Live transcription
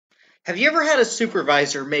Have you ever had a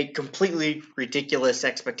supervisor make completely ridiculous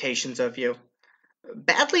expectations of you?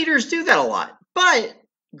 Bad leaders do that a lot, but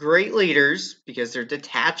great leaders, because they're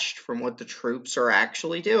detached from what the troops are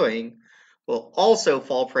actually doing, will also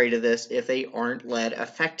fall prey to this if they aren't led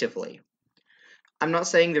effectively. I'm not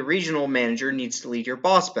saying the regional manager needs to lead your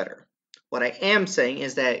boss better. What I am saying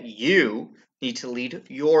is that you need to lead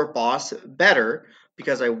your boss better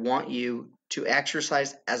because I want you to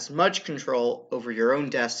exercise as much control over your own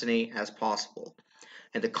destiny as possible.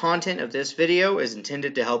 And the content of this video is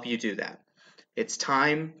intended to help you do that. It's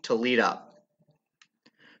time to lead up.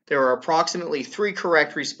 There are approximately 3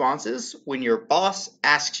 correct responses when your boss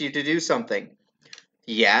asks you to do something.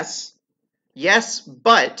 Yes, yes,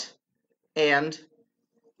 but, and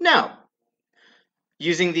no.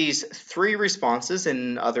 Using these 3 responses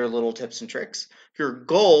and other little tips and tricks, your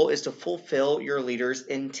goal is to fulfill your leader's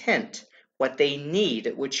intent, what they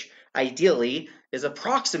need, which ideally is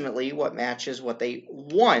approximately what matches what they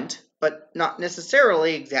want, but not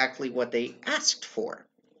necessarily exactly what they asked for.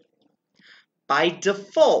 By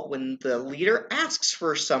default, when the leader asks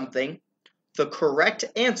for something, the correct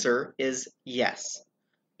answer is yes.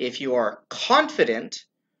 If you are confident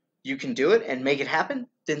you can do it and make it happen,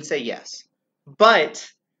 then say yes. But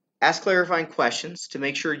ask clarifying questions to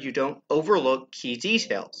make sure you don't overlook key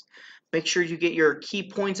details. Make sure you get your key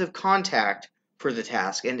points of contact for the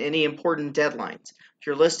task and any important deadlines,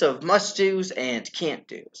 your list of must-dos and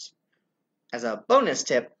can't-dos. As a bonus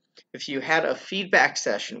tip, if you had a feedback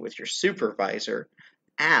session with your supervisor,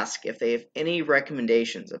 ask if they have any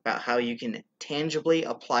recommendations about how you can tangibly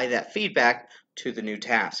apply that feedback to the new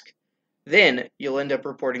task. Then you'll end up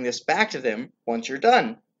reporting this back to them once you're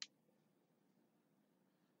done.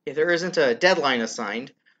 If there isn't a deadline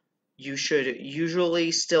assigned, you should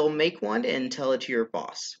usually still make one and tell it to your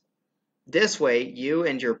boss. This way, you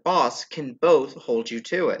and your boss can both hold you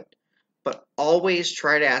to it, but always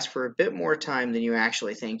try to ask for a bit more time than you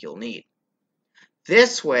actually think you'll need.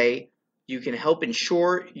 This way, you can help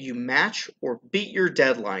ensure you match or beat your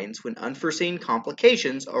deadlines when unforeseen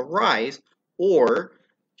complications arise, or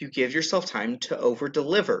you give yourself time to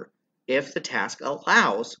over-deliver if the task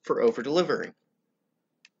allows for over-delivering.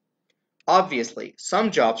 Obviously,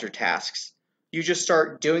 some jobs or tasks, you just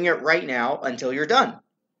start doing it right now until you're done.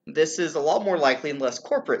 This is a lot more likely in less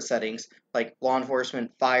corporate settings like law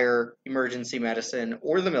enforcement, fire, emergency medicine,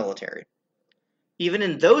 or the military. Even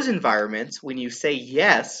in those environments, when you say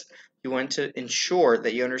yes, you want to ensure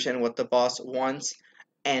that you understand what the boss wants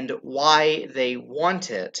and why they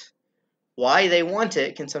want it. Why they want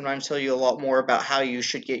it can sometimes tell you a lot more about how you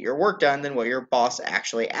should get your work done than what your boss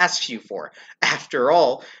actually asks you for. After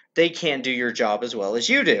all, they can't do your job as well as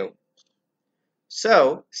you do.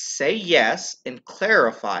 So, say yes and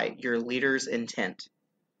clarify your leader's intent.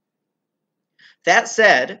 That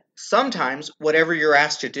said, sometimes whatever you're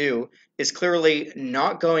asked to do is clearly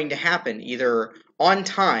not going to happen either on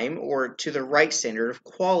time or to the right standard of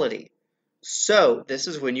quality. So this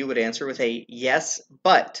is when you would answer with a yes,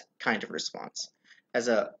 but kind of response. As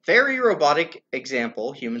a very robotic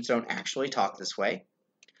example, humans don't actually talk this way.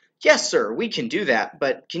 Yes, sir, we can do that,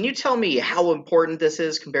 but can you tell me how important this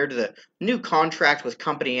is compared to the new contract with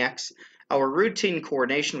Company X, our routine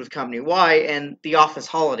coordination with Company Y, and the office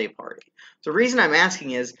holiday party? The reason I'm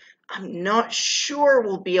asking is I'm not sure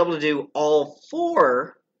we'll be able to do all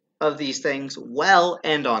 4 of these things well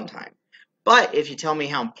and on time. But if you tell me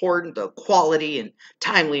how important the quality and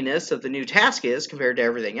timeliness of the new task is compared to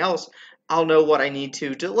everything else, I'll know what I need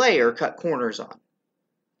to delay or cut corners on.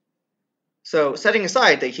 So, setting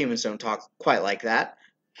aside that humans don't talk quite like that,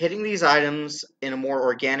 hitting these items in a more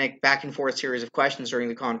organic back and forth series of questions during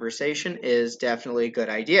the conversation is definitely a good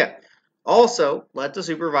idea. Also, let the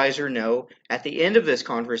supervisor know at the end of this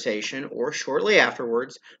conversation or shortly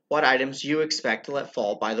afterwards what items you expect to let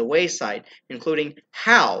fall by the wayside, including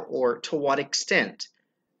how or to what extent.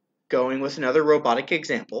 Going with another robotic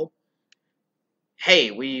example,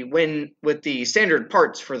 hey, we win with the standard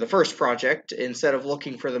parts for the first project instead of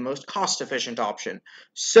looking for the most cost-efficient option,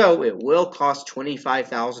 so it will cost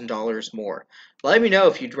 $25,000 more. Let me know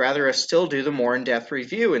if you'd rather us still do the more in-depth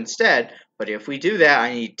review instead, but if we do that,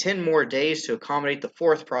 I need 10 more days to accommodate the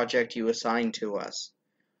 4th project you assigned to us.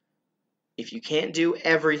 If you can't do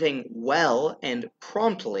everything well and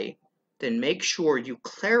promptly, then make sure you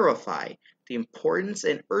clarify the importance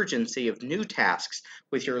and urgency of new tasks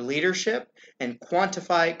with your leadership and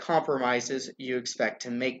quantify compromises you expect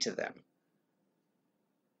to make to them.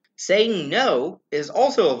 Saying no is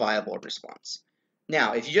also a viable response.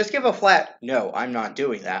 Now, if you just give a flat, no, I'm not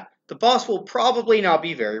doing that, the boss will probably not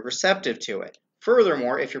be very receptive to it.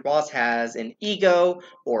 Furthermore, if your boss has an ego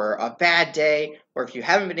or a bad day, or if you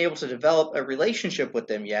haven't been able to develop a relationship with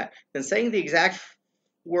them yet, then saying the exact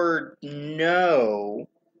word no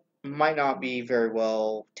might not be very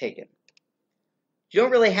well taken. You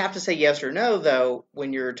don't really have to say yes or no, though,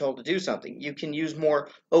 when you're told to do something. You can use more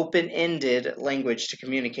open-ended language to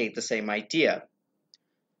communicate the same idea.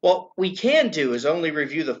 What we can do is only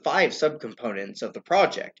review the 5 subcomponents of the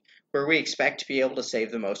project, where we expect to be able to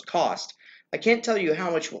save the most cost. I can't tell you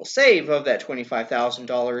how much we'll save of that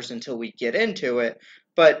 $25,000 until we get into it,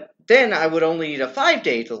 but then I would only need a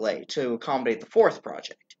 5-day delay to accommodate the 4th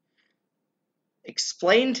project.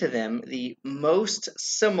 Explain to them the most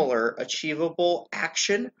similar achievable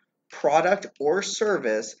action, product, or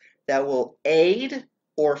service that will aid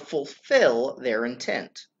or fulfill their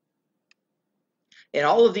intent. In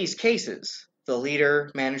all of these cases, the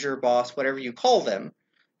leader, manager, boss, whatever you call them,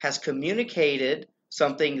 has communicated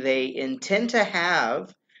something they intend to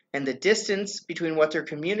have, and the distance between what they're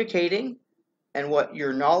communicating and what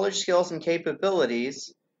your knowledge, skills, and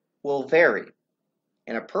capabilities will vary.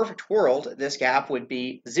 In a perfect world, this gap would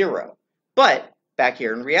be 0. But back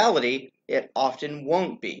here in reality, it often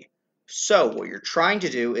won't be. So what you're trying to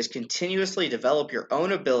do is continuously develop your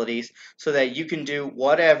own abilities so that you can do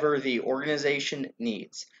whatever the organization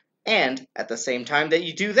needs. And at the same time that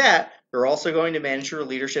you do that, you're also going to manage your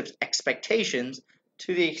leadership's expectations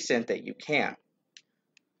to the extent that you can.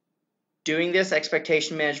 Doing this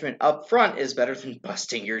expectation management up front is better than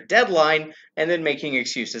busting your deadline and then making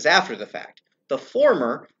excuses after the fact. The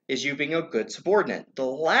former is you being a good subordinate. The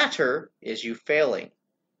latter is you failing.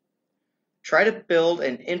 Try to build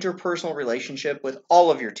an interpersonal relationship with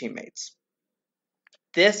all of your teammates.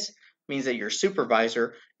 This means that your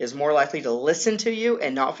supervisor is more likely to listen to you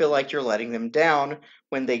and not feel like you're letting them down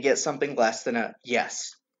when they get something less than a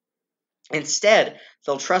yes. Instead,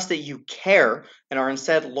 they'll trust that you care and are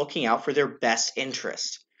instead looking out for their best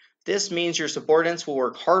interest. This means your subordinates will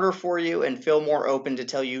work harder for you and feel more open to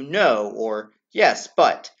tell you no or yes,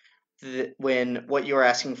 but when what you're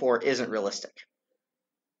asking for isn't realistic.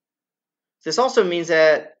 This also means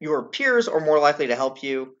that your peers are more likely to help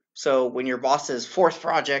you. So when your boss's 4th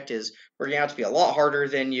project is working out to be a lot harder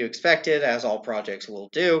than you expected, as all projects will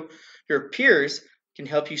do, your peers can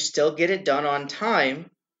help you still get it done on time,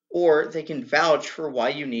 or they can vouch for why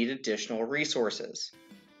you need additional resources.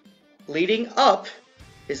 Leading up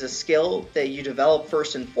is a skill that you develop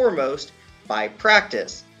first and foremost by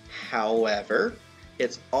practice. However,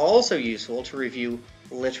 it's also useful to review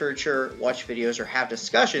literature, watch videos, or have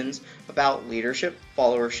discussions about leadership,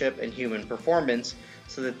 followership, and human performance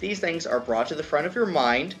so that these things are brought to the front of your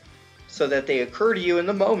mind so that they occur to you in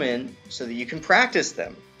the moment so that you can practice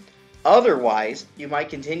them. Otherwise, you might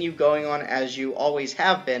continue going on as you always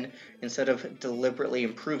have been instead of deliberately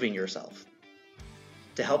improving yourself.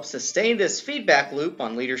 To help sustain this feedback loop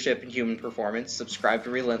on leadership and human performance, subscribe to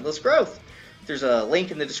Relentless Growth. There's a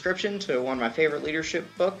link in the description to one of my favorite leadership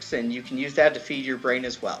books, and you can use that to feed your brain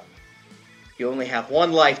as well. You only have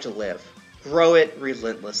one life to live. Grow it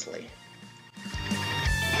relentlessly.